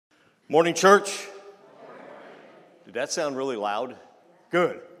Morning, church. Did that sound really loud?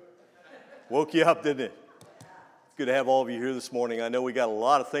 Good. Woke you up, didn't it? It's good to have all of you here this morning. I know we got a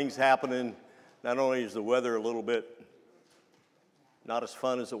lot of things happening. Not only is the weather a little bit not as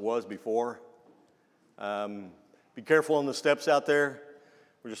fun as it was before. Be careful on the steps out there.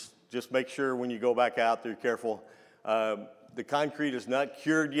 Just make sure when you go back out there, careful. The concrete is not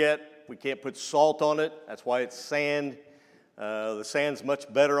cured yet. We can't put salt on it. That's why it's sand. The sand's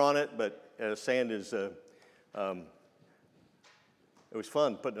much better on it, but sand is, it was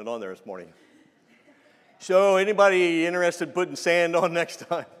fun putting it on there this morning. So anybody interested in putting sand on next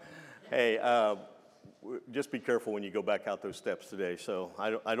time? Hey, just be careful when you go back out those steps today. So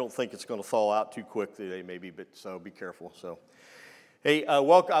I don't think it's going to fall out too quick today maybe, but so be careful. So, hey, I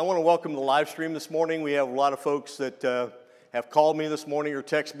want to welcome the live stream this morning. We have a lot of folks that have called me this morning or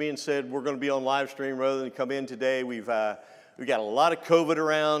texted me and said we're going to be on live stream rather than come in today. We've got a lot of COVID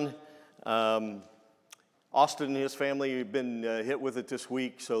around. Austin and his family have been hit with it this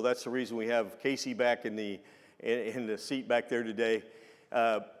week, so that's the reason we have Casey back in the seat back there today.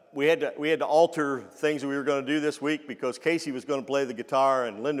 We had to alter things that we were going to do this week because Casey was going to play the guitar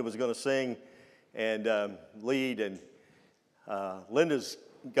and Linda was going to sing and lead. And Linda's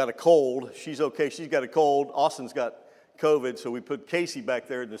got a cold. She's okay. She's got a cold. Austin's got COVID, so we put Casey back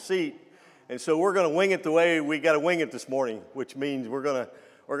there in the seat. And so we're going to wing it the way we got to wing it this morning, which means we're going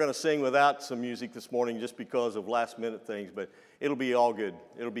to sing without some music this morning just because of last minute things. But it'll be all good.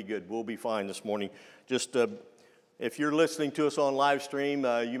 It'll be good. We'll be fine this morning. Just if you're listening to us on live stream,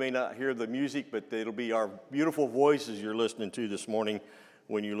 you may not hear the music, but it'll be our beautiful voices you're listening to this morning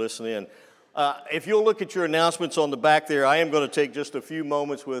when you listen in. If you'll look at your announcements on the back there, I am going to take just a few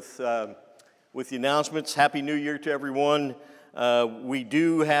moments with the announcements. Happy New Year to everyone. We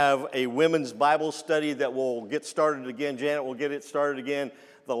do have a women's Bible study that will get started again. Janet will get it started again.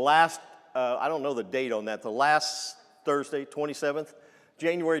 The last, I don't know the date on that, the last Thursday, 27th,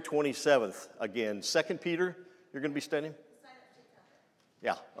 January 27th, again. 2 Peter, you're going to be studying?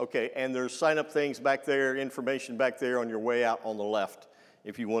 Yeah, okay. And there's sign-up things back there, information back there on your way out on the left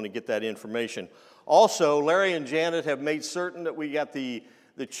if you want to get that information. Also, Larry and Janet have made certain that we got the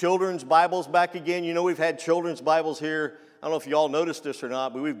children's Bibles back again. You know, we've had children's Bibles here. I don't know if you all noticed this or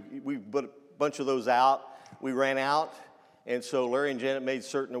not, but we've put a bunch of those out. We ran out, and so Larry and Janet made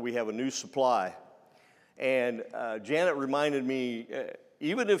certain that we have a new supply. And Janet reminded me,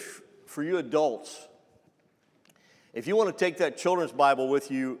 even if for you adults, if you want to take that children's Bible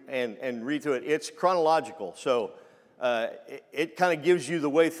with you and read through it, it's chronological. So it kind of gives you the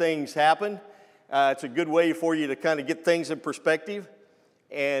way things happen. It's a good way for you to kind of get things in perspective.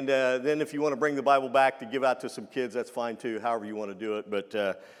 And then if you want to bring the Bible back to give out to some kids, that's fine too, however you want to do it.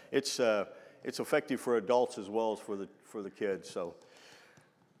 But it's effective for adults as well as for the kids. So,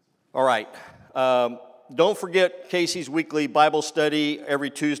 all right. Don't forget Casey's weekly Bible study every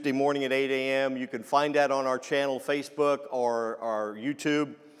Tuesday morning at 8 a.m. You can find that on our channel, Facebook or our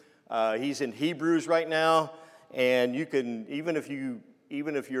YouTube. He's in Hebrews right now, and you can even if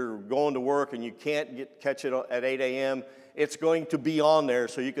you're going to work and you can't catch it at 8 a.m. It's going to be on there,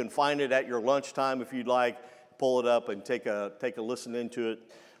 so you can find it at your lunchtime if you'd like. Pull it up and take a listen into it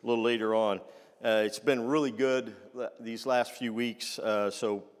a little later on. It's been really good these last few weeks.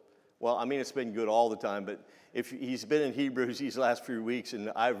 It's been good all the time, but if he's been in Hebrews these last few weeks,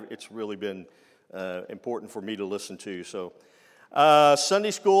 and it's really been important for me to listen to. So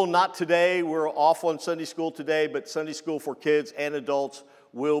Sunday school, not today. We're off on Sunday school today, but Sunday school for kids and adults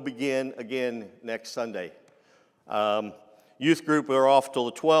will begin again next Sunday. Youth group, we're off till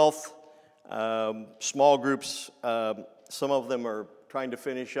the 12th. Small groups, some of them are trying to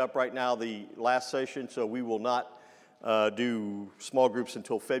finish up right now the last session, so we will not do small groups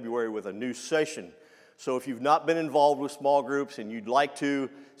until February with a new session. So if you've not been involved with small groups and you'd like to,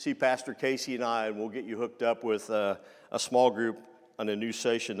 see Pastor Casey and I, and we'll get you hooked up with a small group on a new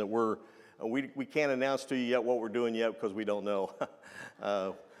session that we can't announce to you yet what we're doing yet because we don't know.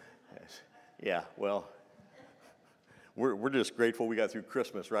 Yeah, well, we're just grateful we got through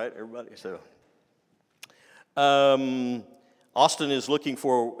Christmas, right, everybody? So, Austin is looking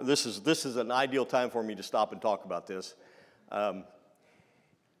for, this is an ideal time for me to stop and talk about this.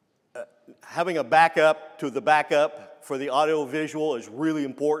 Having a backup to the backup for the audio visual is really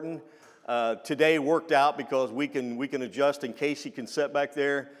important. Today worked out because we can adjust and Casey can sit back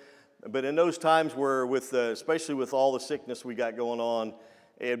there. But in those times where especially with all the sickness we got going on,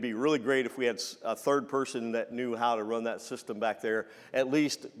 it'd be really great if we had a third person that knew how to run that system back there, at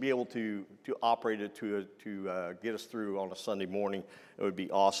least be able to operate it to get us through on a Sunday morning. It would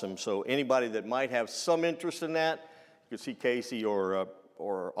be awesome. So anybody that might have some interest in that, you can see Casey or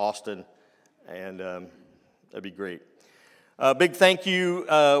or Austin, and that'd be great. Big thank you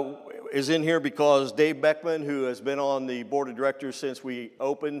is in here because Dave Beckman, who has been on the board of directors since we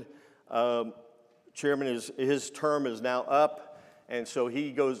opened, chairman, his term is now up, and so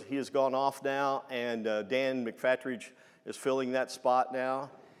he has gone off now, and Dan McFatridge is filling that spot now.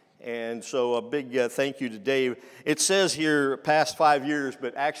 And so a big thank you to Dave. It says here past 5 years,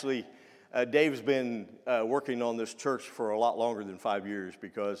 but actually Dave's been working on this church for a lot longer than 5 years,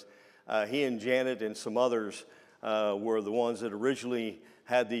 because he and Janet and some others were the ones that originally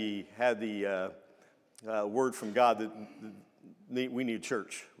had the word from God that we need a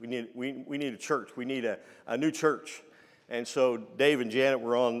church. We need a church. We need a new church. And so Dave and Janet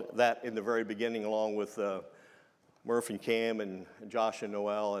were on that in the very beginning, along with Murph and Cam and Josh and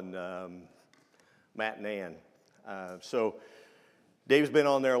Noel and Matt and Ann. So Dave's been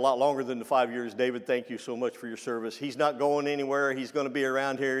on there a lot longer than the 5 years. David, thank you so much for your service. He's not going anywhere. He's going to be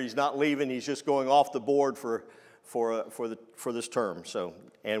around here. He's not leaving. He's just going off the board for this term. So,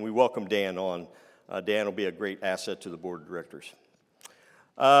 and we welcome Dan on. Dan will be a great asset to the board of directors.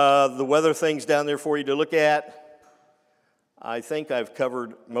 The weather things down there for you to look at. I think I've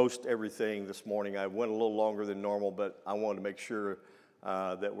covered most everything this morning. I went a little longer than normal, but I wanted to make sure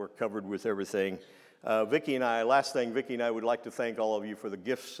that we're covered with everything. Vicki and I would like to thank all of you for the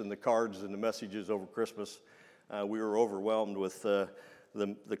gifts and the cards and the messages over Christmas. We were overwhelmed with the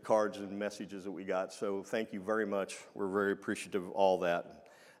cards and messages that we got, so thank you very much. We're very appreciative of all that.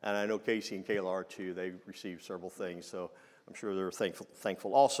 And I know Casey and Kayla are too. They received several things, so I'm sure they're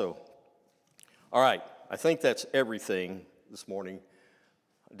thankful also. All right, I think that's everything this morning.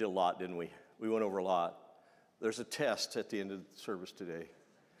 I did a lot, didn't we? We went over a lot. There's a test at the end of the service today.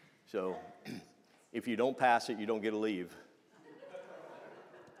 So if you don't pass it, you don't get to leave.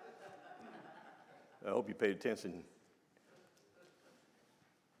 I hope you paid attention.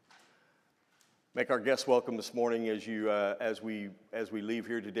 Make our guests welcome this morning as we leave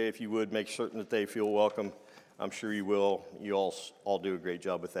here today. If you would, make certain that they feel welcome. I'm sure you will. You all do a great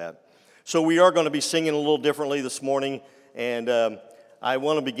job with that. So we are going to be singing a little differently this morning. And I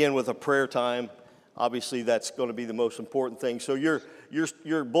want to begin with a prayer time. Obviously, that's going to be the most important thing. So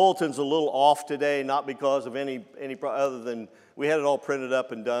your bulletin's a little off today, not because of any other than we had it all printed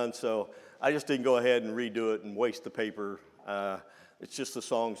up and done. So I just didn't go ahead and redo it and waste the paper. It's just the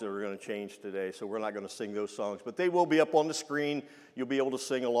songs that are going to change today. So we're not going to sing those songs, but they will be up on the screen. You'll be able to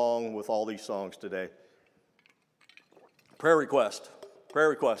sing along with all these songs today. Prayer request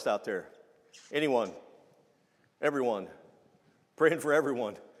out there. Anyone? Everyone? Praying for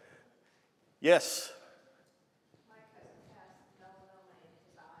everyone. Yes. My cousin has melanoma in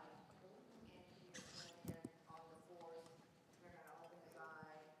his eye, and he's going in on the 4th. They're going to open his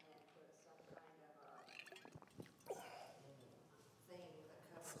eye and put some kind of a thing that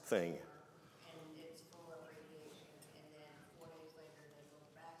covers Thing. the tumor, and it's full of radiation. And then 4 days later, they go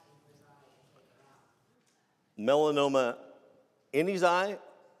back into his eye and take it out. Melanoma in his eye?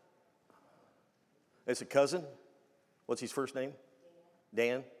 It's a cousin? What's his first name?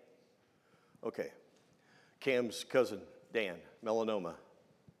 Dan? Okay. Cam's cousin, Dan, melanoma.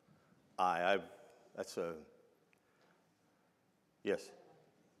 That's a, yes.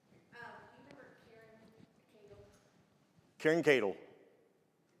 You remember Karen Cadle? Karen Cadle.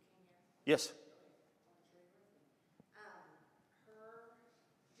 Yes.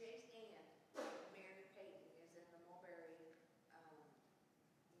 Jay's aunt, Mary Payton, is in the Mulberry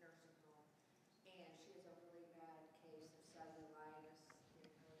nursing home, and she has a really bad case of cellulitis in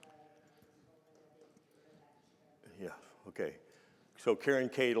her leg, and I was hoping that they could get rid of that. Yeah, okay. So Karen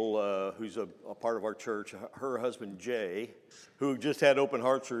Cadle, who's a part of our church, her husband Jay, who just had open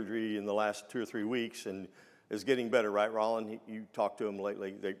heart surgery in the last 2 or 3 weeks and is getting better, right, Rollin? You talked to him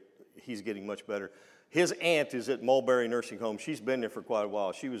lately. He's getting much better. His aunt is at Mulberry Nursing Home. She's been there for quite a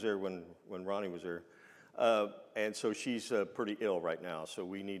while. She was there when Ronnie was there. And so she's pretty ill right now. So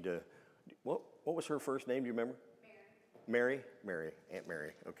we need to, what was her first name? Do you remember? Mary. Mary? Aunt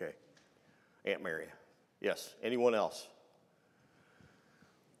Mary. Okay. Aunt Mary. Yes. Anyone else?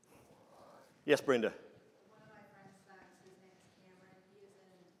 Yes, Brenda. One of my friend's sons, his name is Cameron. He is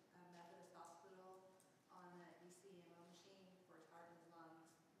in a Methodist hospital on the ECMO machine for his heart and his lungs.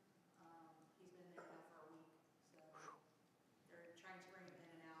 He's been there now for a week, so they're trying to bring him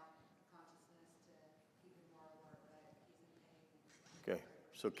in and out of consciousness to keep him more alert, but he's in pain. Okay.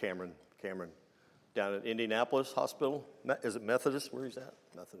 So Cameron, down at Indianapolis Hospital. Is it Methodist? Where is that?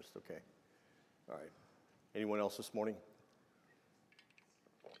 Methodist. Okay. All right. Anyone else this morning?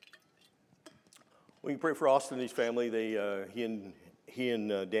 We can pray for Austin and his family. He and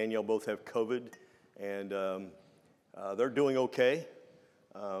Danielle both have COVID, and they're doing okay.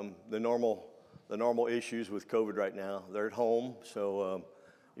 the normal issues with COVID right now. They're at home, so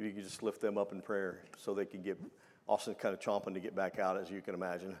if you could just lift them up in prayer so they can get. Austin's kind of chomping to get back out, as you can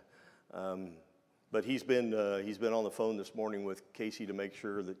imagine. But he's been on the phone this morning with Casey to make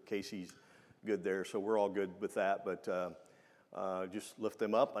sure that Casey's good there. So we're all good with that. But just lift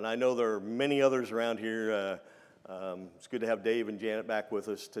them up. And I know there are many others around here. It's good to have Dave and Janet back with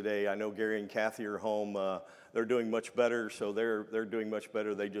us today. I know Gary and Kathy are home. They're doing much better, so they're doing much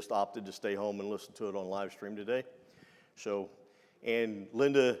better. They just opted to stay home and listen to it on live stream today. So, and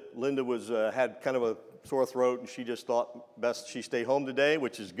Linda was had kind of a sore throat, and she just thought best she stay home today,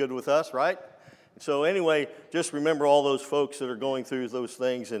 which is good with us, right? So anyway, just remember all those folks that are going through those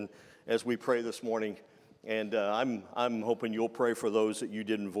things, and as we pray this morning, and I'm hoping you'll pray for those that you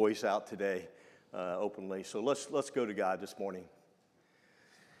didn't voice out today openly. So let's go to God this morning.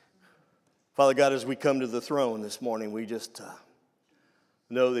 Father God, as we come to the throne this morning, we just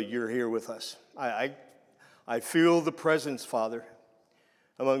know that you're here with us. I feel the presence, Father,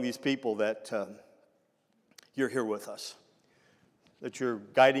 among these people that you're here with us, that you're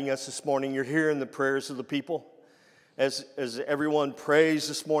guiding us this morning. You're hearing the prayers of the people. As everyone prays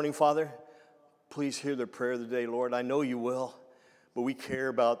this morning, Father, please hear their prayer of the day, Lord. I know you will, but we care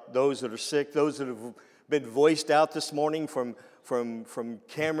about those that are sick, those that have been voiced out this morning from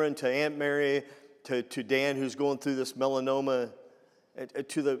Cameron to Aunt Mary to Dan who's going through this melanoma,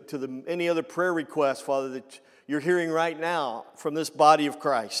 to the any other prayer requests, Father, that you're hearing right now from this body of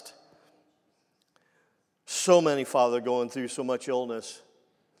Christ. So many, Father, going through so much illness.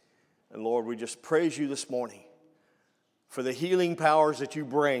 And Lord, we just praise you this morning for the healing powers that you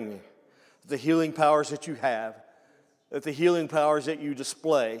bring, the healing powers that you have, the healing powers that you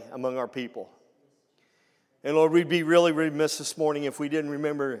display among our people. And Lord, we'd be really remiss this morning if we didn't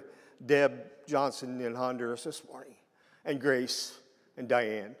remember Deb Johnson in Honduras this morning, and Grace and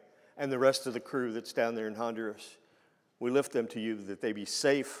Diane and the rest of the crew that's down there in Honduras. We lift them to you that they be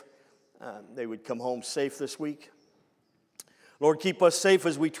safe. They would come home safe this week. Lord, keep us safe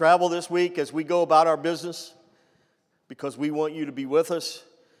as we travel this week, as we go about our business, because we want you to be with us.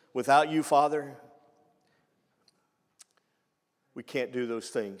 Without you, Father, we can't do those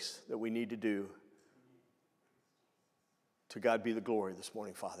things that we need to do. To God be the glory this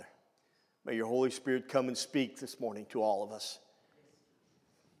morning, Father. May your Holy Spirit come and speak this morning to all of us.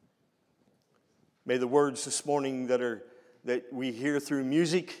 May the words this morning that we hear through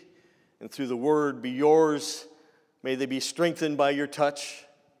music and through the word be yours. May they be strengthened by your touch.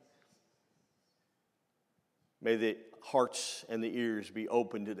 May the hearts and the ears be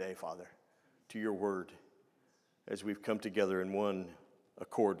open today, Father, to your word as we've come together in one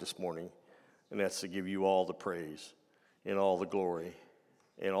accord this morning. And that's to give you all the praise and all the glory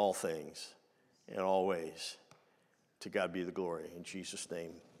in all things, in all ways. To God be the glory. In Jesus'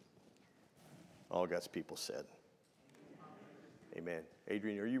 name, all God's people said. Amen.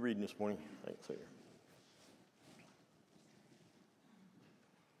 Adrian, are you reading this morning? Thanks.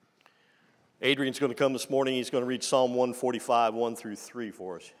 Adrian's going to come this morning. He's going to read Psalm 145, 1 through 3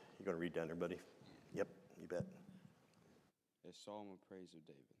 for us. You're going to read down there, buddy? Yep, you bet. A psalm of praise of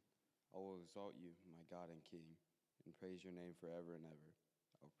David. I will exalt you, my God and King, and praise your name forever and ever.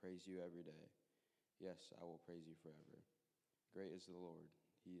 I will praise you every day. Yes, I will praise you forever. Great is the Lord.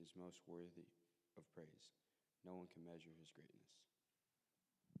 He is most worthy of praise. No one can measure his greatness.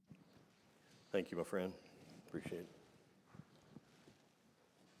 Thank you, my friend. Appreciate it.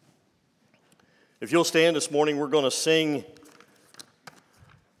 If you'll stand this morning, we're going to sing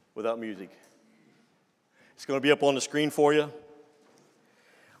without music. It's going to be up on the screen for you.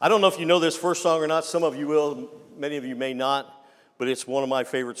 I don't know if you know this first song or not. Some of you will. Many of you may not. But it's one of my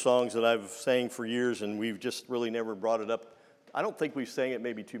favorite songs that I've sang for years, and we've just really never brought it up. I don't think we've sang it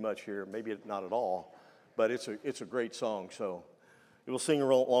maybe too much here, maybe not at all. But it's a great song, so you'll sing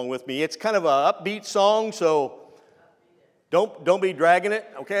along with me. It's kind of an upbeat song, so don't be dragging it,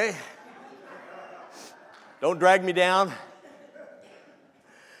 okay? Don't drag me down.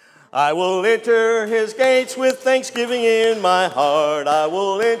 I will enter his gates with thanksgiving in my heart. I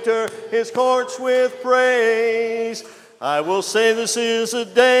will enter his courts with praise. I will say this is a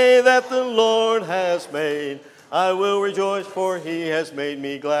day that the Lord has made. I will rejoice, for he has made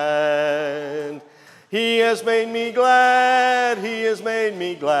me glad. He has made me glad. He has made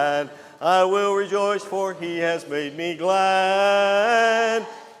me glad. I will rejoice, for he has made me glad.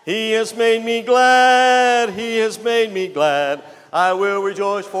 He has made me glad. He has made me glad. I will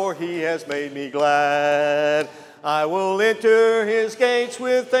rejoice, for he has made me glad. I will enter his gates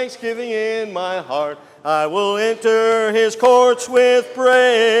with thanksgiving in my heart. I will enter his courts with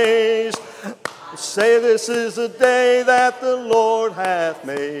praise. Say, this is the day that the Lord hath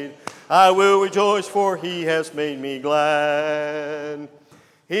made. I will rejoice, for he has made me glad.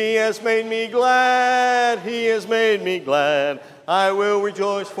 He has made me glad. He has made me glad. I will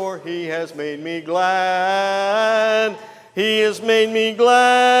rejoice, for he has made me glad. He has made me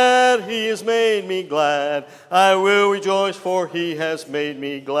glad. He has made me glad. I will rejoice, for he has made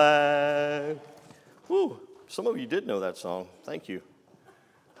me glad. Whew, some of you did know that song. Thank you.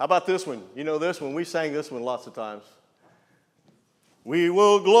 How about this one? You know this one? We sang this one lots of times. We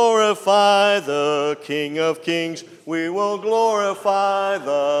will glorify the King of Kings. We will glorify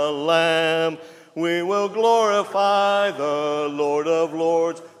the Lamb. We will glorify the Lord of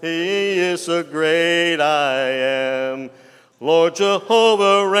Lords. He is the great I am. Lord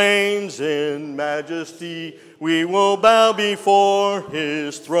Jehovah reigns in majesty. We will bow before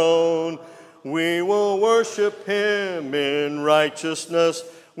his throne. We will worship him in righteousness.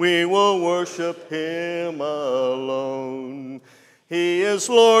 We will worship him alone. He is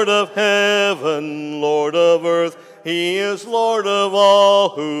Lord of heaven, Lord of earth. He is Lord of all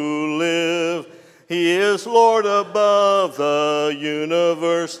who live. He is Lord above the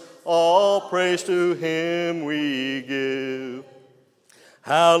universe. All praise to him we give.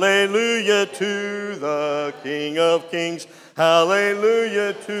 Hallelujah to the King of Kings.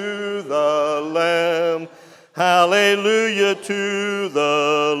 Hallelujah to the Lamb. Hallelujah to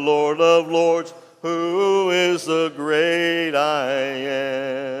the Lord of Lords, who is the great I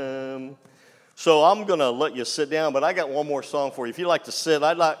am. So I'm going to let you sit down, but I got one more song for you. If you'd like to sit,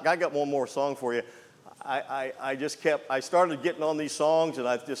 I got one more song for you. I started getting on these songs, and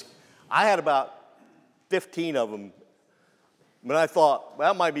I had about 15 of them, but I thought,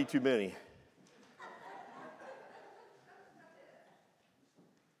 well, that might be too many.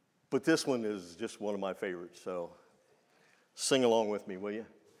 But this one is just one of my favorites, so sing along with me, will you?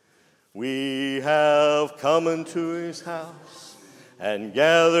 We have come into his house and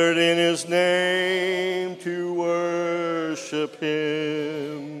gathered in his name to worship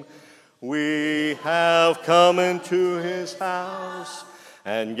him. We have come into his house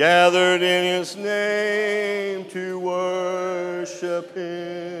and gathered in his name to worship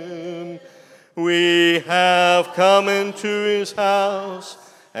him. We have come into his house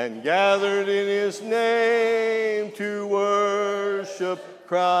and gathered in his name to worship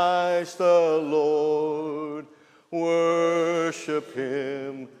Christ the Lord. Worship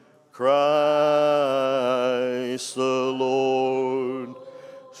him, Christ the Lord.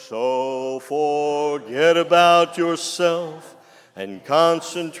 So forget about yourself and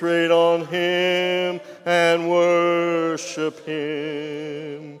concentrate on him and worship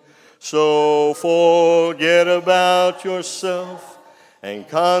him. So forget about yourself and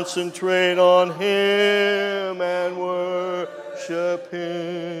concentrate on him and worship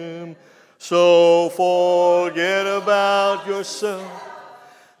him. So forget about yourself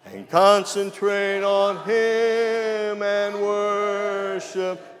and concentrate on him and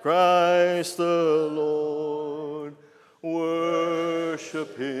worship Christ the Lord.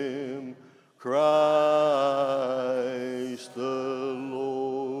 Worship him, Christ the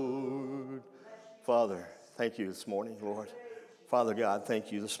Lord. Father, thank you this morning, Lord. Father God,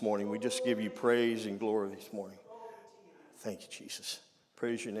 thank you this morning. We just give you praise and glory this morning. Thank you, Jesus.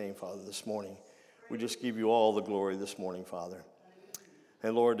 Praise your name, Father, this morning. We just give you all the glory this morning, Father.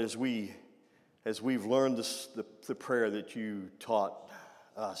 And Lord, as we've learned the prayer that you taught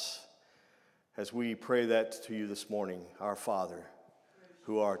us, as we pray that to you this morning, our Father,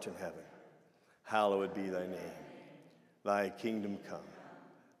 who art in heaven, hallowed be thy name. Thy kingdom come,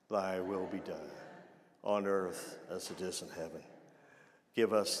 thy will be done, on earth as it is in heaven.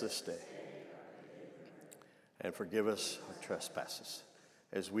 Give us this day, and forgive us our trespasses,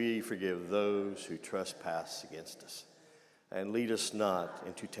 as we forgive those who trespass against us. And lead us not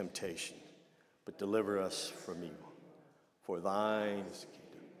into temptation, but deliver us from evil. For thine is the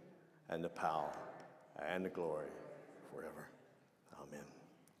kingdom, and the power, and the glory forever. Amen.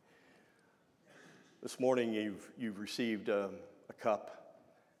 This morning you've received a cup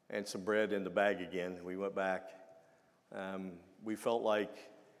and some bread in the bag again. We went back. We felt like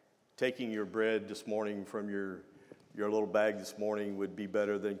taking your bread this morning from your little bag this morning would be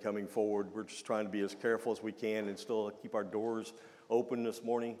better than coming forward. We're just trying to be as careful as we can and still keep our doors open this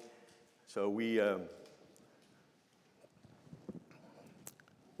morning. So we're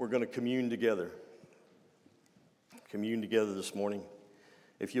going to commune together. Commune together this morning.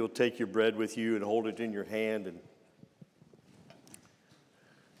 If you'll take your bread with you and hold it in your hand. And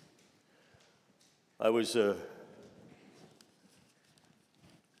I was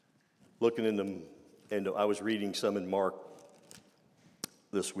looking in I was reading some in Mark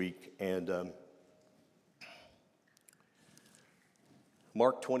this week, and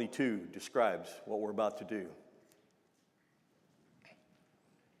Mark 22 describes what we're about to do.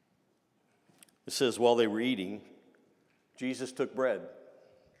 It says, while they were eating, Jesus took bread.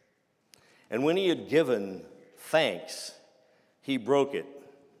 And when he had given thanks, he broke it.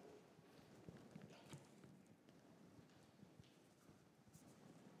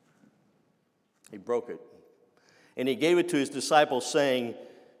 He broke it. And he gave it to his disciples, saying,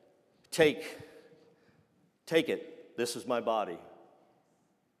 Take it. This is my body.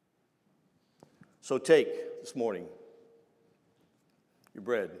 So take this morning your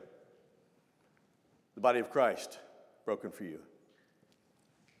bread, the body of Christ broken for you.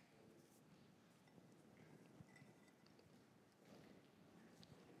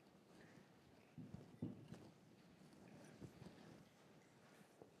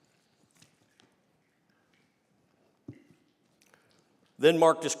 Then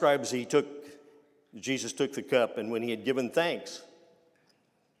Mark describes Jesus took the cup, and when he had given thanks,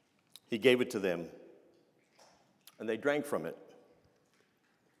 he gave it to them, and they drank from it.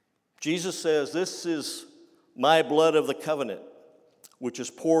 Jesus says, "This is my blood of the covenant, which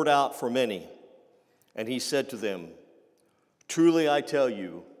is poured out for many." And he said to them, "Truly I tell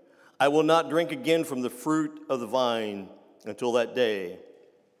you, I will not drink again from the fruit of the vine until that day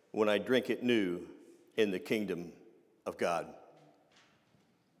when I drink it new in the kingdom of God."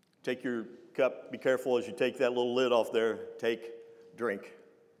 Take your cup. Be careful as you take that little lid off there. Take, drink.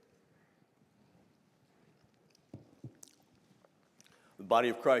 The body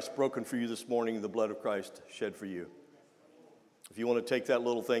of Christ broken for you this morning, the blood of Christ shed for you. If you want to take that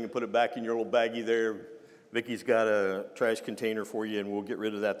little thing and put it back in your little baggie there, Vicky's got a trash container for you, and we'll get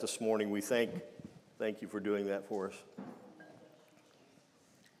rid of that this morning. We thank you for doing that for us.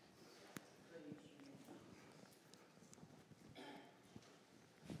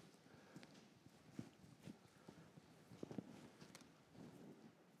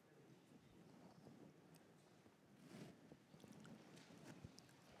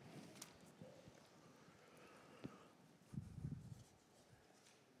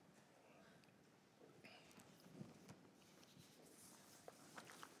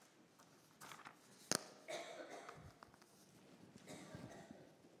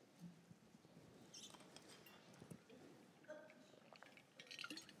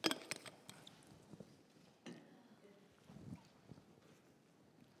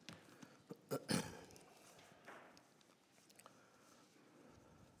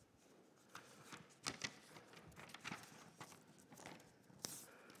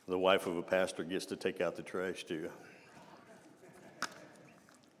 The wife of a pastor gets to take out the trash too.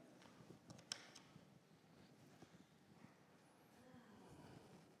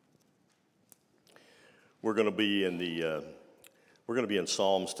 We're going to be in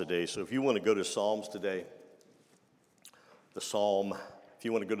Psalms today. So if you want to go to Psalms today, if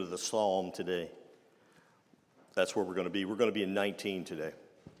you want to go to the Psalm today, that's where we're going to be. We're going to be in 19 today.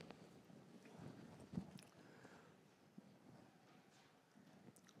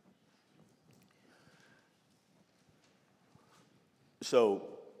 So,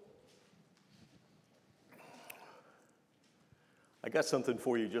 I got something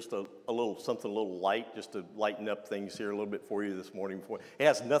for you, just a little light, just to lighten up things here a little bit for you this morning. It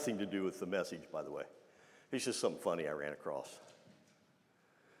has nothing to do with the message, by the way. It's just something funny I ran across.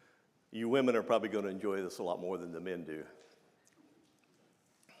 You women are probably going to enjoy this a lot more than the men do.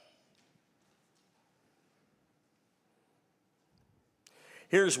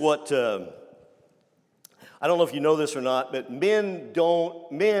 Here's what... I don't know if you know this or not, but men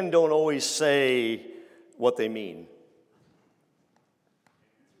don't always say what they mean.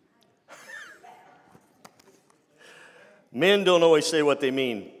 Men don't always say what they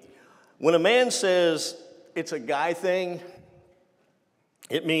mean. When a man says it's a guy thing,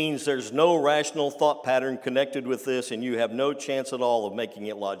 it means there's no rational thought pattern connected with this, and you have no chance at all of making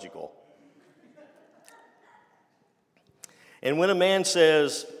it logical. And when a man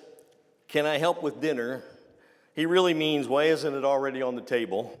says, "Can I help with dinner?" he really means, why isn't it already on the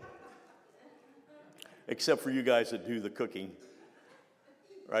table? Except for you guys that do the cooking.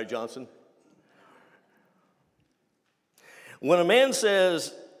 Right, Johnson? When a man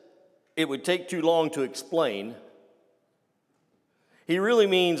says it would take too long to explain, he really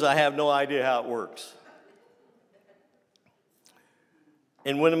means I have no idea how it works.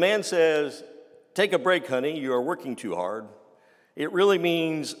 And when a man says, "Take a break, honey, you are working too hard," it really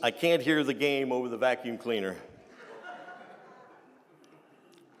means I can't hear the game over the vacuum cleaner.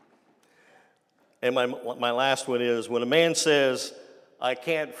 And my last one is, when a man says, "I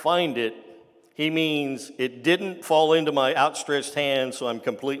can't find it," he means it didn't fall into my outstretched hand, so I'm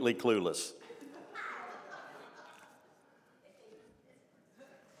completely clueless.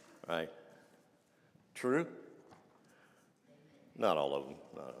 right? True? Not all of them.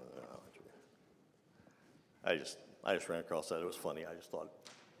 No, true. I just ran across that. It was funny. I just thought,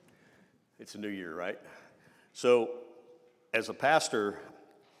 it's a new year, right? So, as a pastor,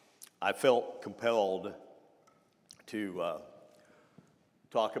 I felt compelled to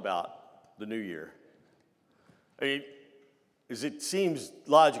talk about the new year. I mean, it seems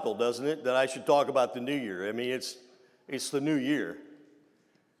logical, doesn't it, that I should talk about the new year? I mean, it's the new year.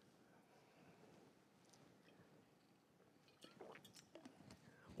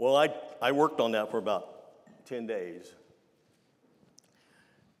 Well, I worked on that for about 10 days.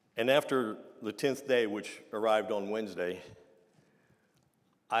 And after the 10th day, which arrived on Wednesday,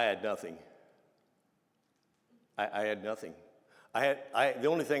 I had nothing. I had nothing. The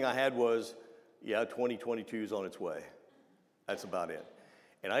only thing I had was, 2022 is on its way. That's about it.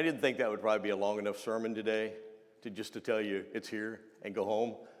 And I didn't think that would probably be a long enough sermon today to tell you it's here and go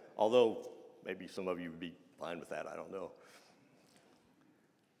home. Although maybe some of you would be fine with that, I don't know.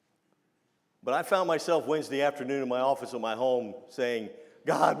 But I found myself Wednesday afternoon in my office at my home saying,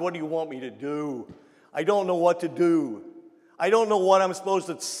 God, what do you want me to do? I don't know what to do. I don't know what I'm supposed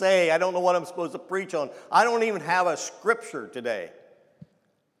to say. I don't know what I'm supposed to preach on. I don't even have a scripture today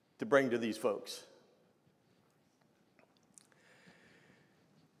to bring to these folks.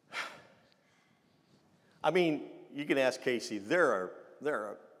 I mean, you can ask Casey, there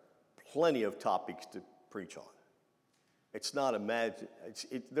are plenty of topics to preach on. It's not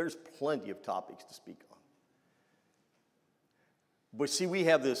there's plenty of topics to speak on. But see,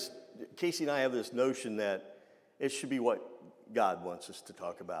 Casey and I have this notion that it should be what God wants us to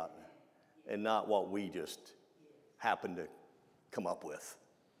talk about and not what we just happen to come up with.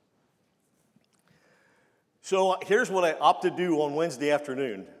 So here's what I opted to do on Wednesday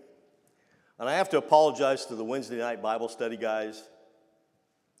afternoon. And I have to apologize to the Wednesday night Bible study guys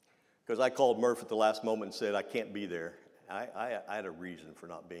because I called Murph at the last moment and said I can't be there. I had a reason for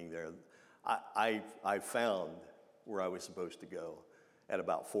not being there. I found where I was supposed to go at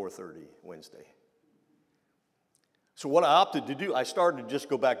about 4:30 Wednesday. So what I opted to do, I started to just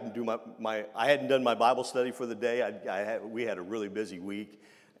go back and do I hadn't done my Bible study for the day. We had a really busy week,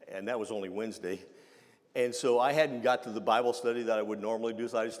 and that was only Wednesday. And so I hadn't got to the Bible study that I would normally do,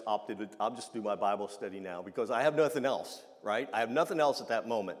 so I just opted I'll just do my Bible study now because I have nothing else, right? I have nothing else at that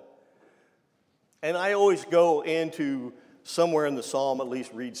moment. And I always go into somewhere in the Psalm, at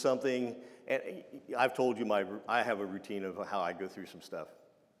least read something. And I've told you I have a routine of how I go through some stuff.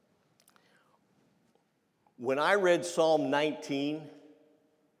 When I read Psalm 19,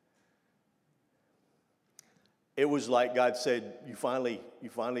 it was like God said, you finally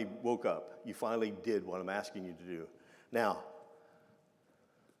woke up. You finally did what I'm asking you to do. Now,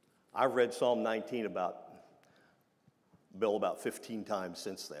 I've read Psalm 19 about 15 times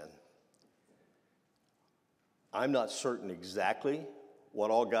since then. I'm not certain exactly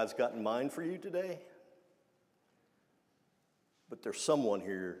what all God's got in mind for you today, but there's someone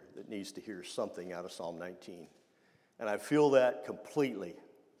here that needs to hear something out of Psalm 19, and I feel that completely.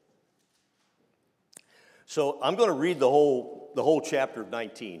 So I'm going to read the whole chapter of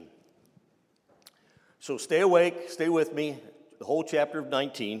 19. So stay awake, stay with me, the whole chapter of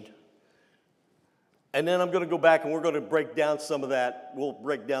 19. And then I'm going to go back and we're going to break down some of that. We'll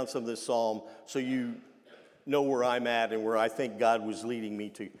break down some of this psalm so you know where I'm at and where I think God was leading me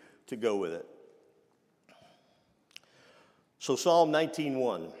to go with it. So Psalm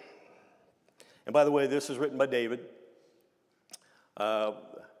 19:1. And by the way, this is written by David. The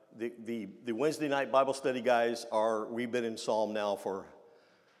Wednesday night Bible study guys we've been in Psalm now for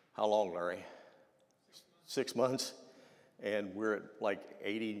how long, Larry? 6 months. And we're at like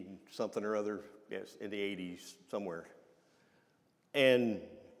 80 something or other, yes, in the 80s somewhere. And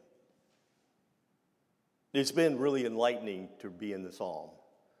it's been really enlightening to be in the Psalm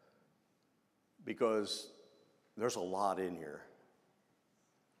because there's a lot in here.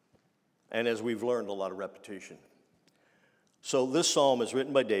 And as we've learned, a lot of repetition. So this psalm is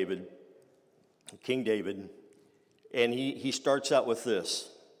written by David, King David, and he starts out with this.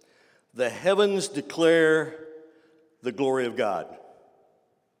 The heavens declare the glory of God.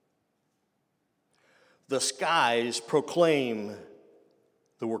 The skies proclaim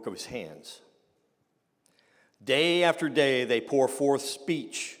the work of his hands. Day after day they pour forth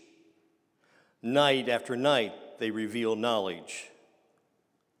speech. Night after night they reveal knowledge.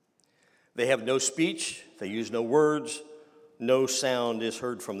 They have no speech, they use no words, no sound is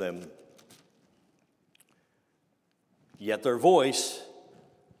heard from them. Yet their voice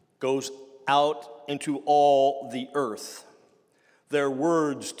goes out into all the earth, their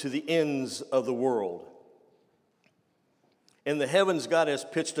words to the ends of the world. In the heavens, God has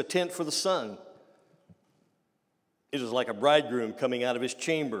pitched a tent for the sun. It is like a bridegroom coming out of his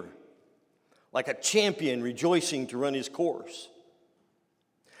chamber, like a champion rejoicing to run his course.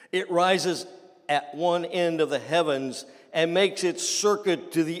 It rises at one end of the heavens and makes its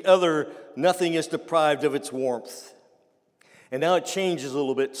circuit to the other. Nothing is deprived of its warmth. And now it changes a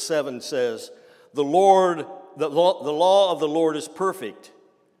little bit. 7 says, the law of the Lord is perfect,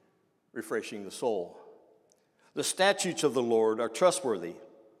 refreshing the soul. The statutes of the Lord are trustworthy,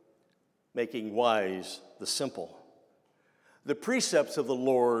 making wise the simple. The precepts of the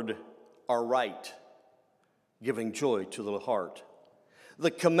Lord are right, giving joy to the heart. The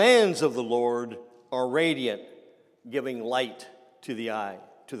commands of the Lord are radiant, giving light to the eye,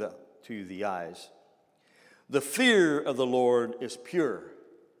 to the eyes. The fear of the Lord is pure,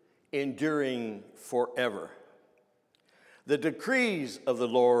 enduring forever. The decrees of the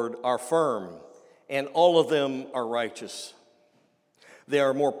Lord are firm, and all of them are righteous. They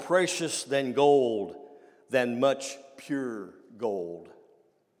are more precious than gold, than much pure gold.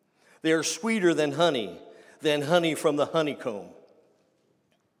 They are sweeter than honey from the honeycomb.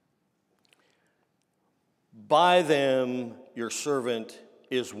 By them your servant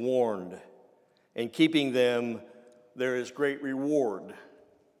is warned, and keeping them there is great reward.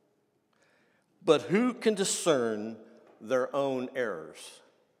 But who can discern their own errors?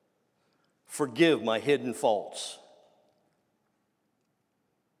 Forgive my hidden faults.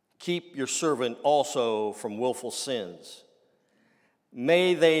 Keep your servant also from willful sins.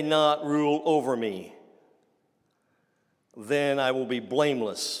 May they not rule over me. Then I will be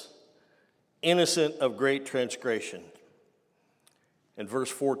blameless, innocent of great transgression. And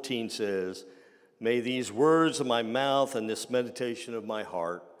verse 14 says, may these words of my mouth and this meditation of my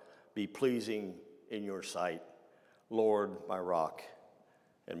heart be pleasing in your sight, Lord, my rock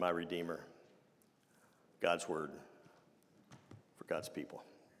and my redeemer. God's word for God's people.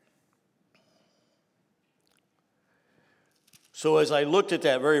 So as I looked at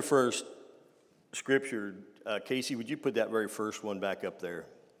that very first scripture, Casey, would you put that very first one back up there?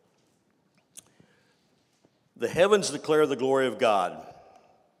 The heavens declare the glory of God.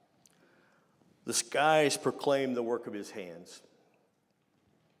 The skies proclaim the work of his hands.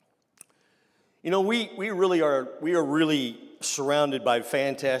 You know, we are really surrounded by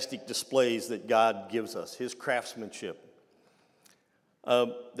fantastic displays that God gives us, his craftsmanship.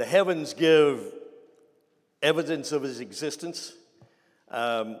 The heavens give evidence of his existence,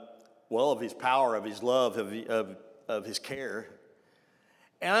 of his power, of his love, of his care.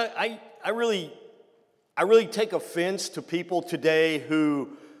 And I really take offense to people today who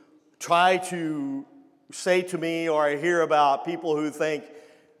try to say to me, or I hear about people who think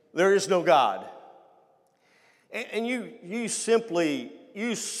there is no God. And you simply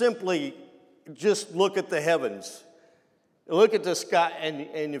just look at the heavens, look at the sky,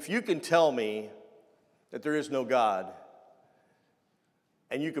 and if you can tell me that there is no God,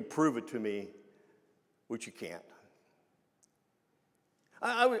 and you could prove it to me, which you can't.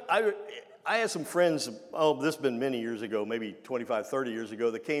 I had some friends, this has been many years ago, maybe 25, 30 years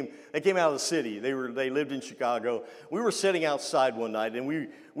ago, that came out of the city. They lived in Chicago. We were sitting outside one night, and we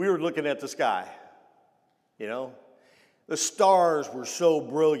were looking at the sky, you know. The stars were so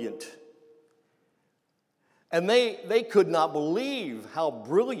brilliant. And they could not believe how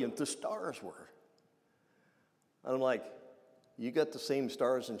brilliant the stars were. And I'm like, you got the same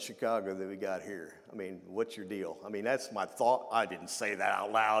stars in Chicago that we got here. I mean, what's your deal? I mean, that's my thought. I didn't say that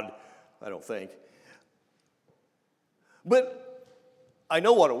out loud, I don't think. But I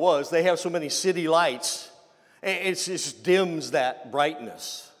know what it was. They have so many city lights, it just dims that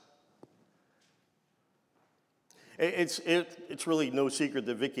brightness. It's really no secret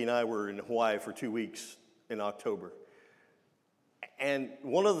that Vicki and I were in Hawaii for 2 weeks in October. And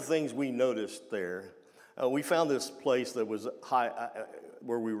one of the things we noticed there, we found this place that was high,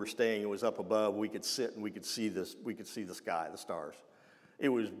 where we were staying. It was up above. We could sit and we could see this. We could see the sky, the stars. It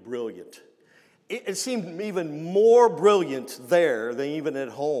was brilliant. It seemed even more brilliant there than even at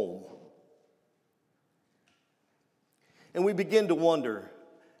home. And we begin to wonder,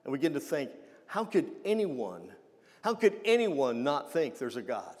 and we begin to think, how could anyone not think there's a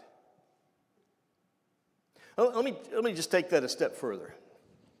God? Let me just take that a step further.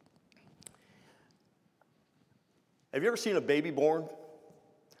 Have you ever seen a baby born?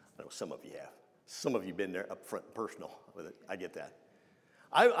 I know some of you have. Some of you have been there up front, personal with it. I get that.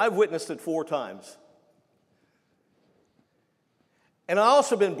 I've witnessed it 4 times. And I've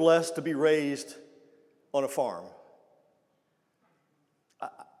also been blessed to be raised on a farm.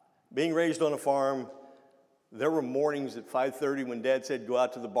 Being raised on a farm, there were mornings at 5:30 when Dad said, go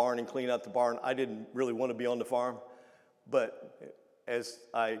out to the barn and clean out the barn. I didn't really want to be on the farm, But as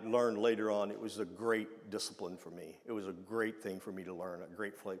I learned later on, it was a great discipline for me. It was a great thing for me to learn, a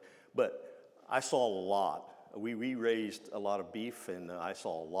great flavor. But I saw a lot. We raised a lot of beef, and I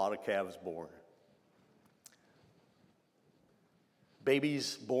saw a lot of calves born.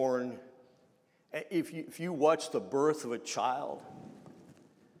 Babies born. If you watch the birth of a child,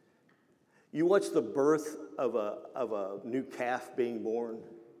 you watch the birth of a new calf being born,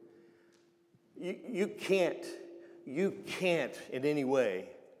 you can't in any way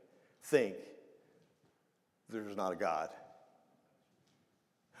think there's not a God.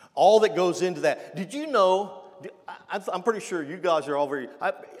 All that goes into that. Did you know, I'm pretty sure you guys are all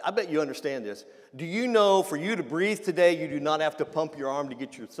I bet you understand this. Do you know for you to breathe today, you do not have to pump your arm to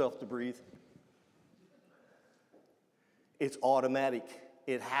get yourself to breathe? It's automatic.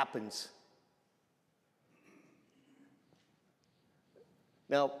 It happens.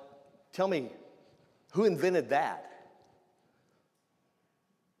 Now, tell me, who invented that?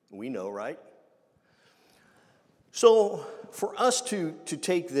 We know, right? So, for us to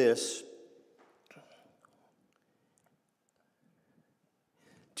take this,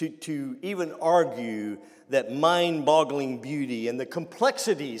 to even argue that mind-boggling beauty and the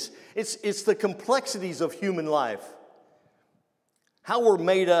complexities, it's the complexities of human life. How we're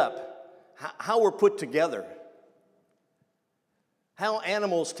made up, how we're put together, how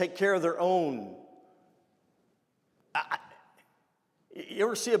animals take care of their own. You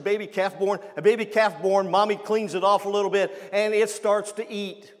ever see a baby calf born? A baby calf born, mommy cleans it off a little bit, and it starts to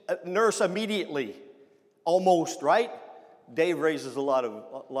eat. Nurse immediately, almost, right? Dave raises a lot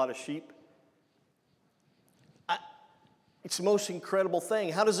of sheep. It's the most incredible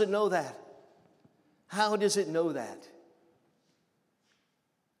thing. How does it know that? How does it know that?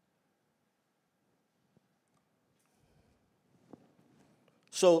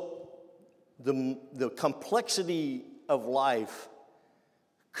 So the complexity of life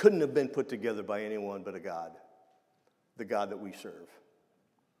couldn't have been put together by anyone but a God, the God that we serve.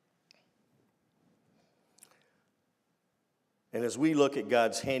 And as we look at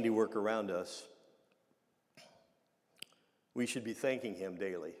God's handiwork around us, we should be thanking Him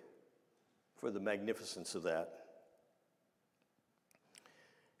daily for the magnificence of that.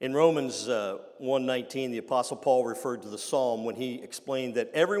 In Romans 1:19, the Apostle Paul referred to the psalm when he explained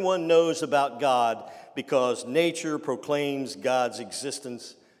that everyone knows about God because nature proclaims God's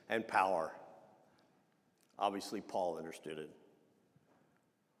existence and power. Obviously, Paul understood it.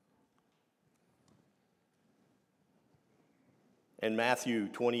 In Matthew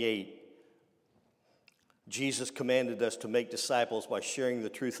 28, Jesus commanded us to make disciples by sharing the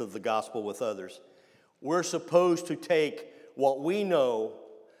truth of the gospel with others. We're supposed to take what we know,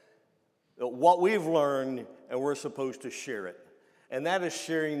 what we've learned, and we're supposed to share it. And that is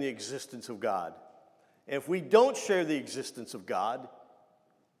sharing the existence of God. And if we don't share the existence of God,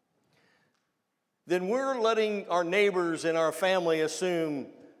 then we're letting our neighbors and our family assume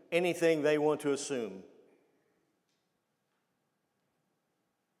anything they want to assume.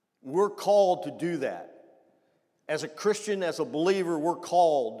 We're called to do that. As a Christian, as a believer, we're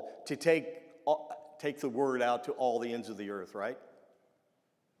called to take the word out to all the ends of the earth, right?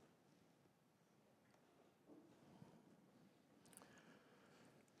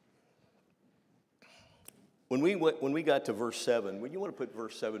 When we got to verse 7, you want to put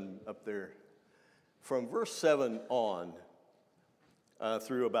verse 7 up there. From verse 7 on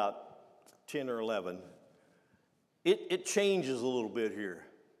through about 10 or 11, it changes a little bit here.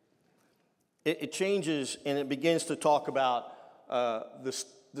 It changes, and it begins to talk about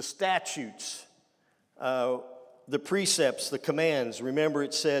the statutes, the precepts, the commands. Remember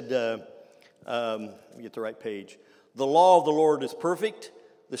it said, let me get the right page. The law of the Lord is perfect.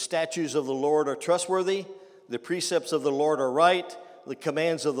 The statutes of the Lord are trustworthy. The precepts of the Lord are right. The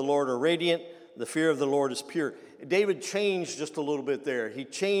commands of the Lord are radiant. The fear of the Lord is pure. David changed just a little bit there. He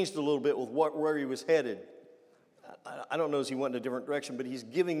changed a little bit with where he was headed. I don't know if he went in a different direction, but he's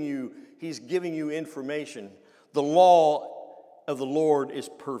giving you information. The law of the Lord is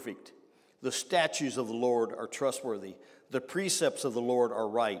perfect. The statutes of the Lord are trustworthy. The precepts of the Lord are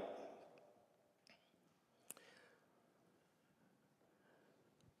right.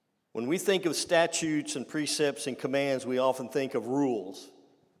 When we think of statutes and precepts and commands, we often think of rules.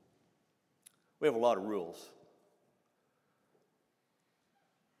 We have a lot of rules.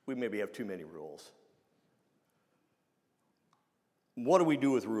 We maybe have too many rules. What do we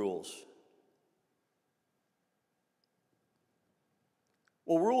do with rules?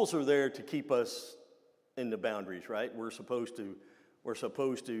 Well, rules are there to keep us in the boundaries, right? We're supposed to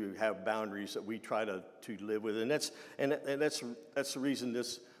have boundaries that we try to live with, and that's the reason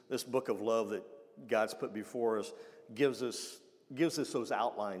this book of love that God's put before us gives us those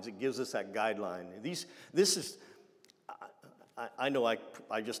outlines. It gives us that guideline. This is, I know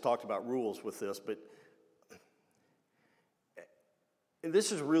I just talked about rules with this, but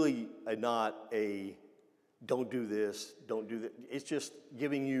this is really not a don't do this, don't do that. It's just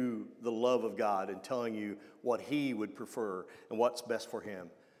giving you the love of God and telling you what He would prefer and what's best for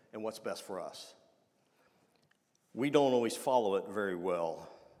Him and what's best for us. We don't always follow it very well,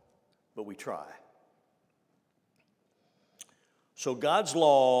 but we try. So God's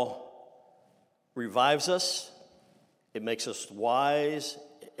law revives us. It makes us wise.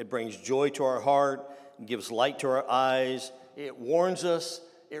 It brings joy to our heart. It gives light to our eyes. It warns us.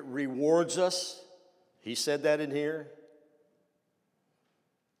 It rewards us. He said that in here.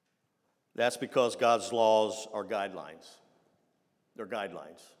 That's because God's laws are guidelines. They're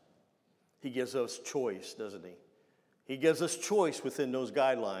guidelines. He gives us choice, doesn't He? He gives us choice within those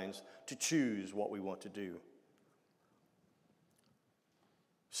guidelines to choose what we want to do.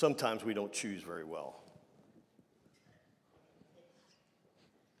 Sometimes we don't choose very well.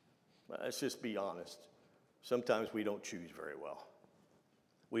 Let's just be honest. Sometimes we don't choose very well.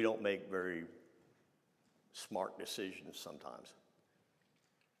 We don't make very smart decisions sometimes.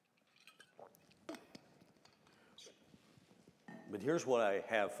 But here's what I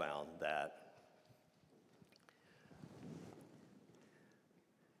have found, that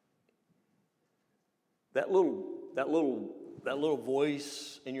little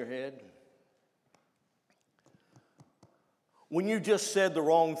voice in your head, when you just said the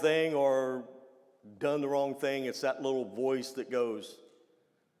wrong thing or done the wrong thing, it's that little voice that goes,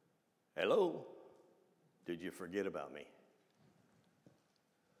 "Hello, did you forget about me?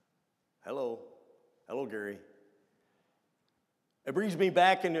 Hello, Gary." It brings me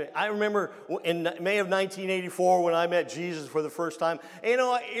back into, I remember in May of 1984 when I met Jesus for the first time. And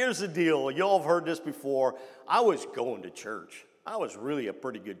here's the deal. You all have heard this before. I was going to church. I was really a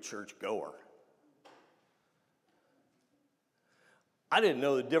pretty good church goer. I didn't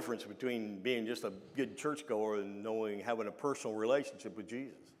know the difference between being just a good church goer and having a personal relationship with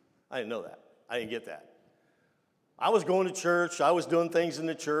Jesus. I didn't know that. I didn't get that. I was going to church. I was doing things in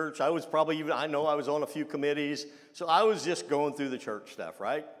the church. I was I was on a few committees. So I was just going through the church stuff,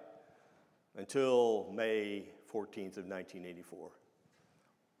 right? Until May 14th of 1984,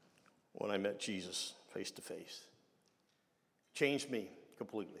 when I met Jesus face to face. Changed me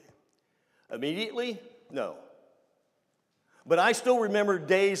completely. Immediately? No. But I still remember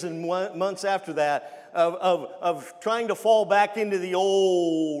days and months after that of trying to fall back into the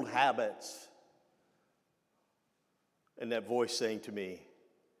old habits. And that voice saying to me,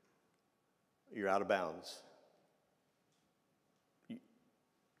 "You're out of bounds.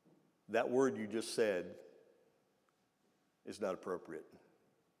 That word you just said is not appropriate."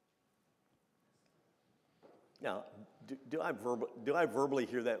 Now, do I verbally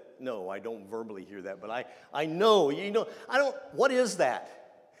hear that? No, I don't verbally hear that, but I know, what is that?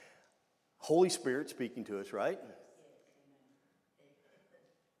 Holy Spirit speaking to us, right?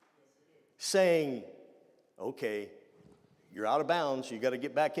 Saying, okay, you're out of bounds. You got to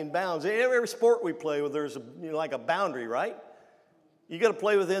get back in bounds. Every sport we play with, there's like a boundary, right? You got to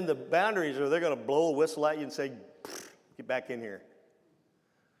play within the boundaries, or they're going to blow a whistle at you and say, "Get back in here."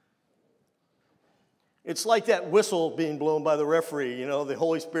 It's like that whistle being blown by the referee. The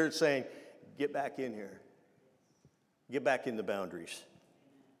Holy Spirit saying, "Get back in here. Get back in the boundaries."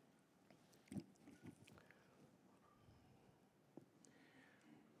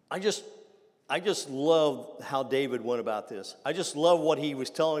 I just love how David went about this. I just love what he was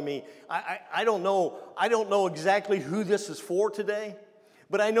telling me. I don't know exactly who this is for today,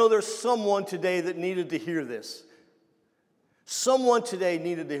 but I know there's someone today that needed to hear this. Someone today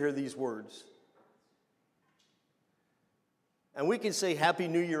needed to hear these words. And we can say Happy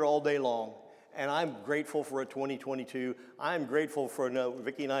New Year all day long, and I'm grateful for a 2022. I'm grateful for,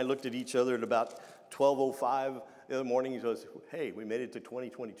 Vicki and I looked at each other at about 12:05 the other morning. He goes, "Hey, we made it to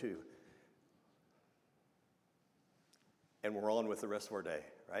 2022. And we're on with the rest of our day,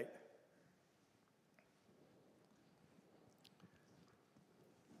 right?"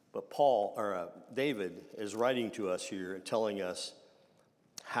 But David is writing to us here and telling us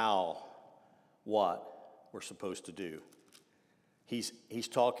what we're supposed to do. He's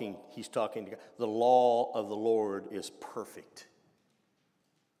talking to God. The law of the Lord is perfect.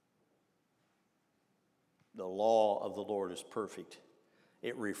 The law of the Lord is perfect.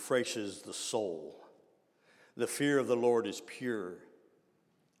 It refreshes the soul. The fear of the Lord is pure.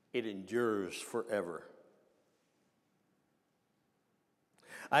 It endures forever.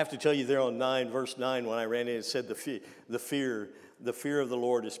 I have to tell you there on verse 9, when I ran in, it said the fear the fear of the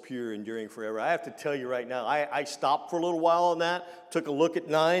Lord is pure, enduring forever. I have to tell you right now, I stopped for a little while on that, took a look at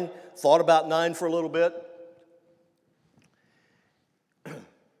 9, thought about 9 for a little bit.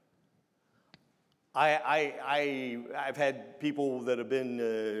 I've had people that have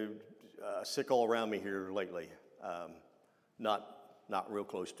been sick all around me here lately. Not real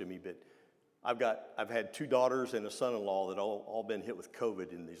close to me, but I've had 2 daughters and a son-in-law that all been hit with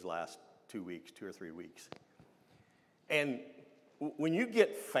COVID in these last 2 or 3 weeks. And when you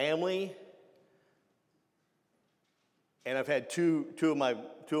get family, and I've had two of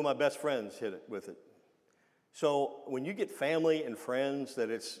my best friends hit it with it. So when you get family and friends that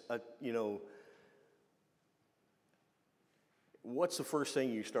it's what's the first thing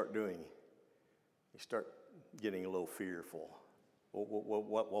you start doing? You start getting a little fearful.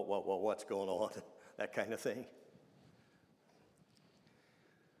 What's going on? That kind of thing.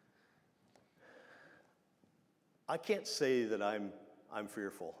 I can't say that I'm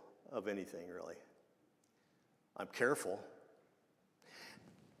fearful of anything, really. I'm careful.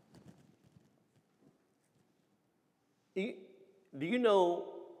 Do you know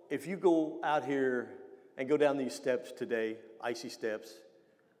if you go out here and go down these steps today, icy steps,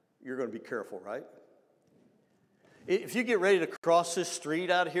 you're going to be careful, right? If you get ready to cross this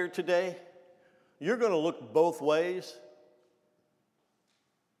street out here today, you're going to look both ways.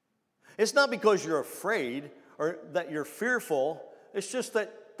 It's not because you're afraid or that you're fearful. It's just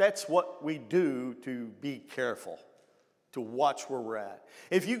that that's what we do to be careful, to watch where we're at.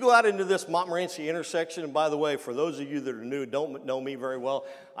 If you go out into this Montmorency intersection, and by the way, for those of you that are new, don't know me very well,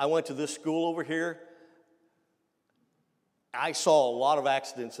 I went to this school over here. I saw a lot of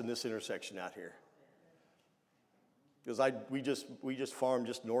accidents in this intersection out here. Because we just farmed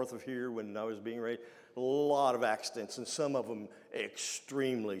just north of here when I was being raised. A lot of accidents, and some of them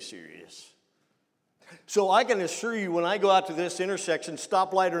extremely serious. So I can assure you, when I go out to this intersection,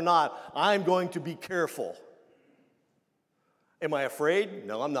 stoplight or not, I'm going to be careful. Am I afraid?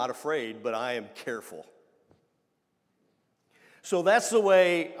 No, I'm not afraid, but I am careful. So that's the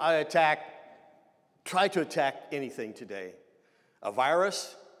way I try to attack anything today. A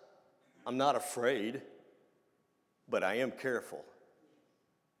virus, I'm not afraid, but I am careful.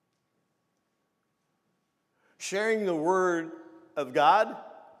 Sharing the Word of God,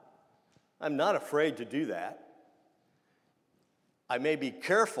 I'm not afraid to do that. I may be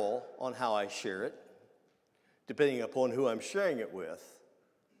careful on how I share it, depending upon who I'm sharing it with.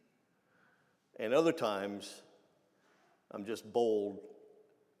 And other times, I'm just bold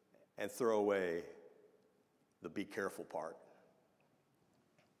and throw away the be careful part.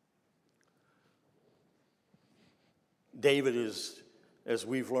 David is, as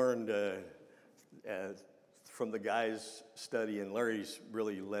we've learned from the guys' study, and Larry's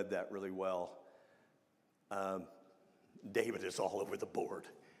really led that really well, David is all over the board.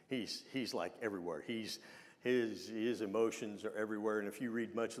 He's like everywhere. His emotions are everywhere, and if you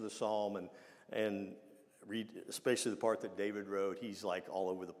read much of the psalm and read especially the part that David wrote, he's like all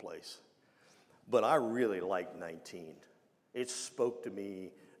over the place. But I really like 19. It spoke to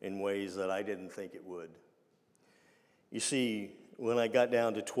me in ways that I didn't think it would. You see, when I got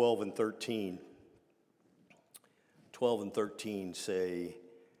down to 12 and 13 say,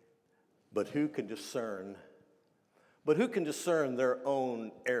 but who can discern their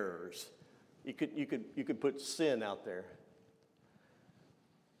own errors? You could put sin out there.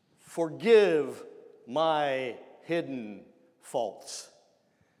 Forgive my hidden faults.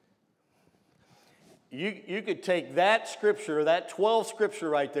 You could take that scripture, that 12 scripture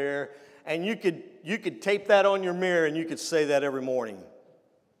right there, and you could tape that on your mirror and you could say that every morning.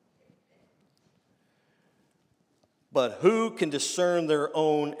 But who can discern their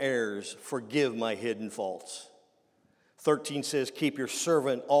own errors? Forgive my hidden faults. 13 says, keep your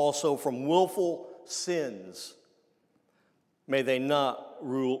servant also from willful sins. May they not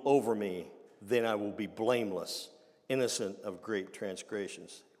rule over me. Then I will be blameless, innocent of great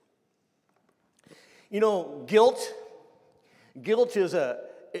transgressions. You know, guilt is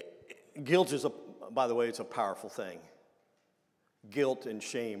by the way, it's a powerful thing. Guilt and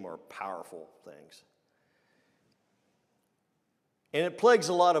shame are powerful things. And it plagues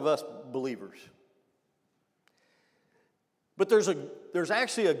a lot of us believers. But there's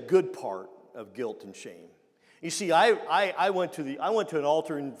actually a good part of guilt and shame. You see, I went to an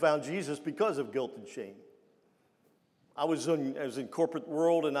altar and found Jesus because of guilt and shame. I was in corporate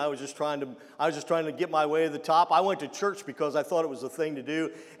world, and I was just trying to get my way to the top. I went to church because I thought it was the thing to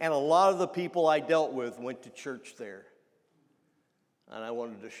do, and a lot of the people I dealt with went to church there. And I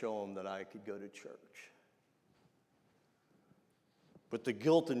wanted to show them that I could go to church. But the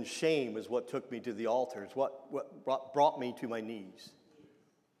guilt and shame is what took me to the altar. It's what brought me to my knees.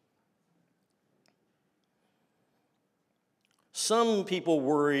 Some people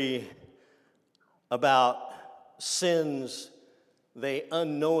worry about sins they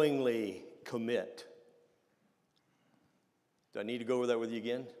unknowingly commit. Do I need to go over that with you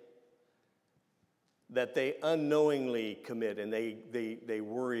again? That they unknowingly commit, and they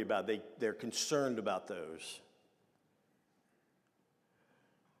worry about, they're concerned about those.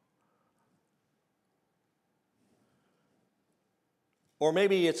 Or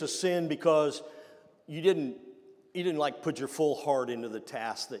maybe it's a sin because you didn't like put your full heart into the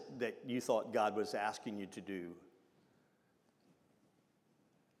task that you thought God was asking you to do.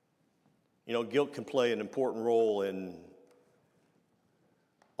 You know, guilt can play an important role in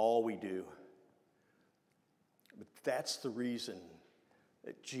all we do. But that's the reason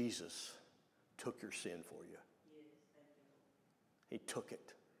that Jesus took your sin for you. He took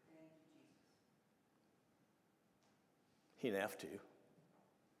it. He didn't have to,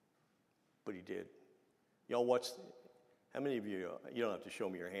 but he did. Y'all watched, how many of you, you don't have to show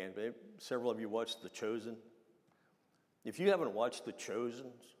me your hand, but several of you watched The Chosen? If you haven't watched The Chosen,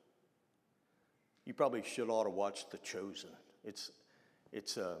 you probably ought to watch The Chosen. It's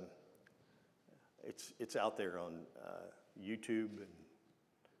out there on YouTube, and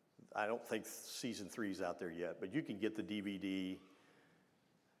I don't think season 3 is out there yet, but you can get the DVD.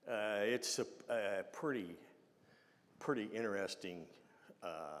 It's a pretty interesting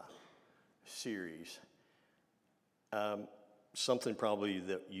series. Something probably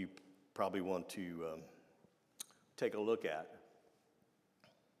that you probably want to take a look at.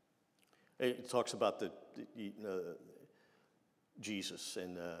 It talks about the Jesus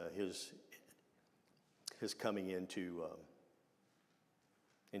and his coming into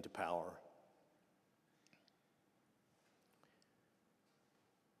power.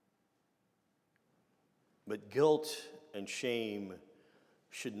 But guilt and shame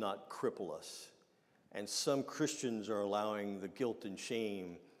should not cripple us. And some Christians are allowing the guilt and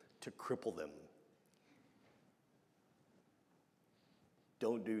shame to cripple them.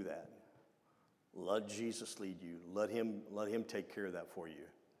 Don't do that. Let Jesus lead you. Let him take care of that for you.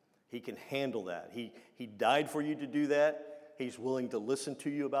 He can handle that. He died for you to do that. He's willing to listen to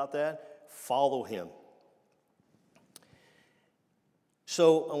you about that. Follow him.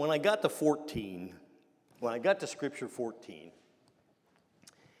 So when I got to Scripture 14,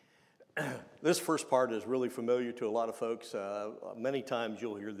 this first part is really familiar to a lot of folks. Many times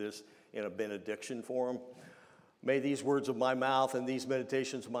you'll hear this in a benediction form. May these words of my mouth and these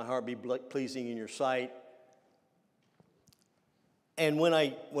meditations of my heart be pleasing in your sight. And when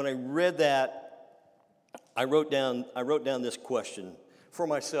I read that, I wrote down this question for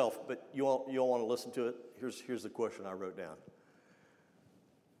myself, but you all want to listen to it? Here's the question I wrote down.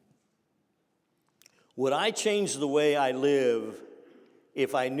 Would I change the way I live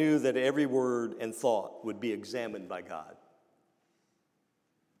if I knew that every word and thought would be examined by God?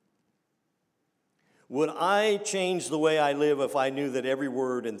 Would I change the way I live if I knew that every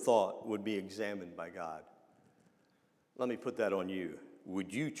word and thought would be examined by God? Let me put that on you.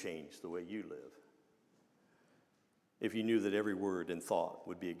 Would you change the way you live if you knew that every word and thought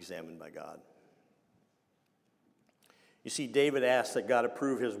would be examined by God? You see, David asked that God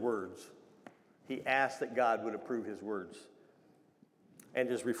approve his words. He asked that God would approve his words and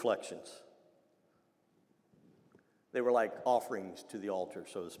his reflections. They were like offerings to the altar,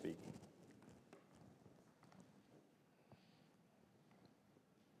 so to speak.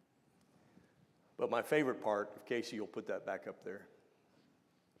 But my favorite part, if Casey, you'll put that back up there.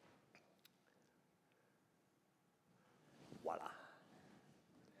 Voila.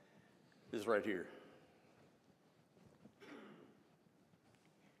 This is right here.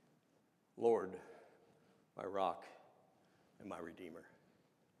 Lord, my rock and my redeemer.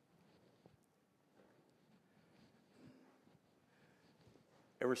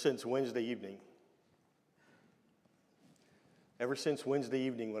 Ever since Wednesday evening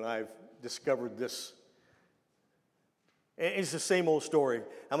when I've discovered this, it's the same old story.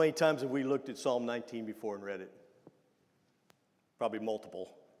 How many times have we looked at Psalm 19 before and read it? Probably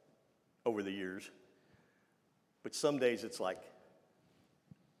multiple over the years. But some days it's like,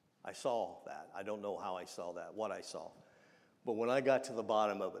 I saw that. I don't know how I saw that, what I saw. But when I got to the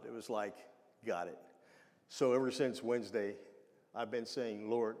bottom of it, it was like, got it. So ever since Wednesday, I've been saying,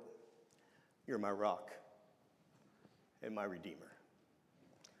 Lord, you're my rock and my redeemer.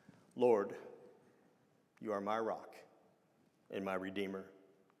 Lord, you are my rock and my redeemer.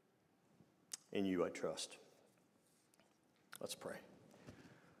 In you I trust. Let's pray.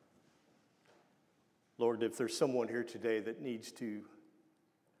 Lord, if there's someone here today that needs to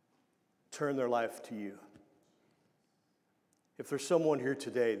turn their life to you. If there's someone here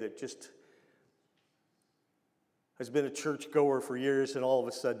today that just has been a churchgoer for years and all of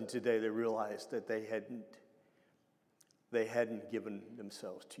a sudden today they realize that they hadn't given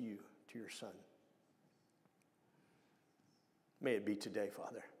themselves to you, to your Son. May it be today,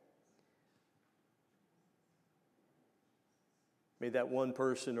 Father. May that one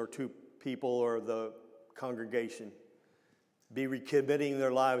person or two people or the congregation be recommitting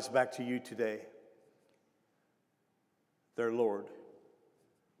their lives back to you today, their Lord,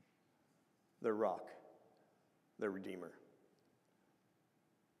 their rock, their Redeemer.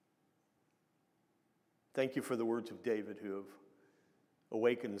 Thank you for the words of David who have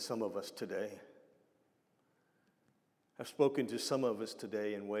awakened some of us today. I've spoken to some of us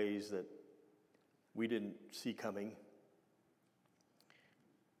today in ways that we didn't see coming.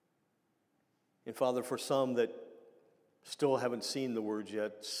 And Father, for some that still haven't seen the words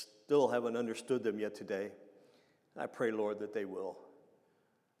yet, still haven't understood them yet today, I pray, Lord, that they will.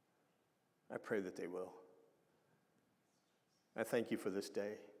 I pray that they will. I thank you for this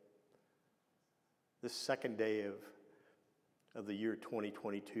day, this second day of the year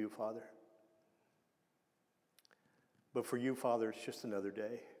 2022, Father. But for you, Father, it's just another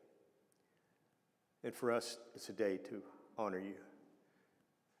day. And for us, it's a day to honor you.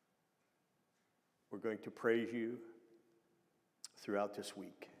 We're going to praise you throughout this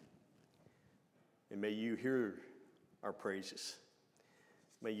week. And may you hear our praises.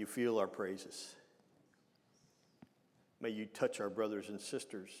 May you feel our praises. May you touch our brothers and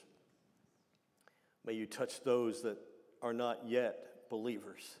sisters. May you touch those that are not yet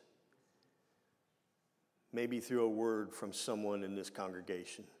believers. Maybe through a word from someone in this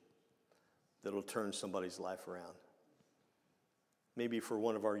congregation that'll turn somebody's life around. Maybe for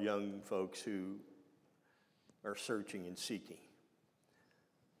one of our young folks who are searching and seeking.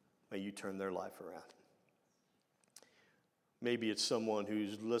 May you turn their life around. Maybe it's someone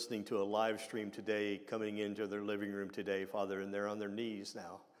who's listening to a live stream today, coming into their living room today, Father, and they're on their knees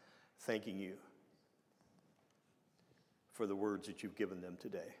now, thanking you for the words that you've given them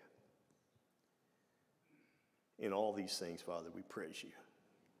today. In all these things, Father, we praise you.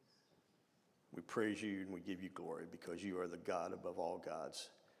 We praise you and we give you glory because you are the God above all gods.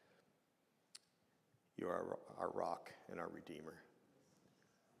 You are our rock and our Redeemer.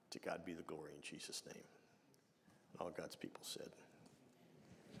 To God be the glory in Jesus' name. All God's people said.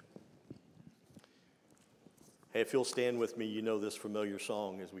 Hey, if you'll stand with me, you know this familiar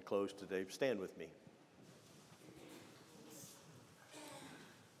song as we close today. Stand with me.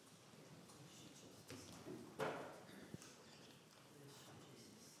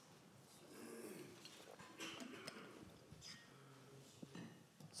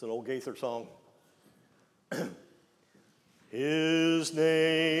 It's an old Gaither song. His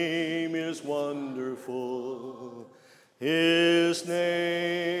name is wonderful. His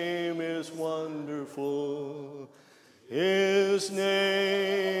name is wonderful. His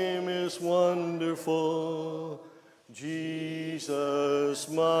name is wonderful. Jesus,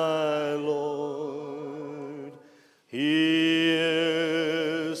 my Lord. He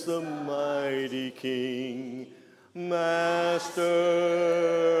is the mighty King, Master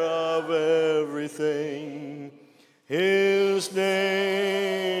of everything. His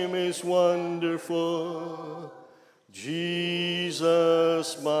name is wonderful,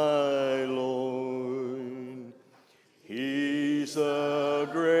 Jesus, my Lord. He's a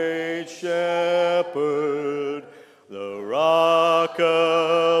great shepherd, the rock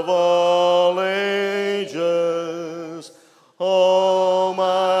of all ages. Almighty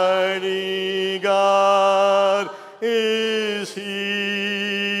God is He.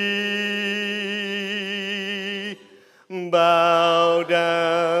 Bow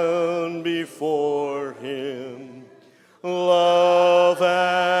down before Him, love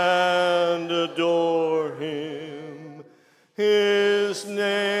and adore Him. His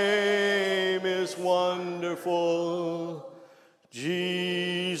name is wonderful,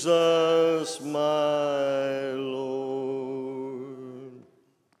 Jesus, my Lord.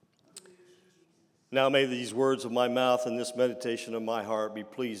 Now may these words of my mouth and this meditation of my heart be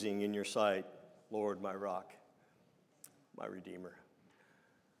pleasing in your sight, Lord, my rock, my Redeemer.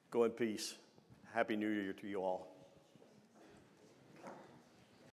 Go in peace. Happy New Year to you all.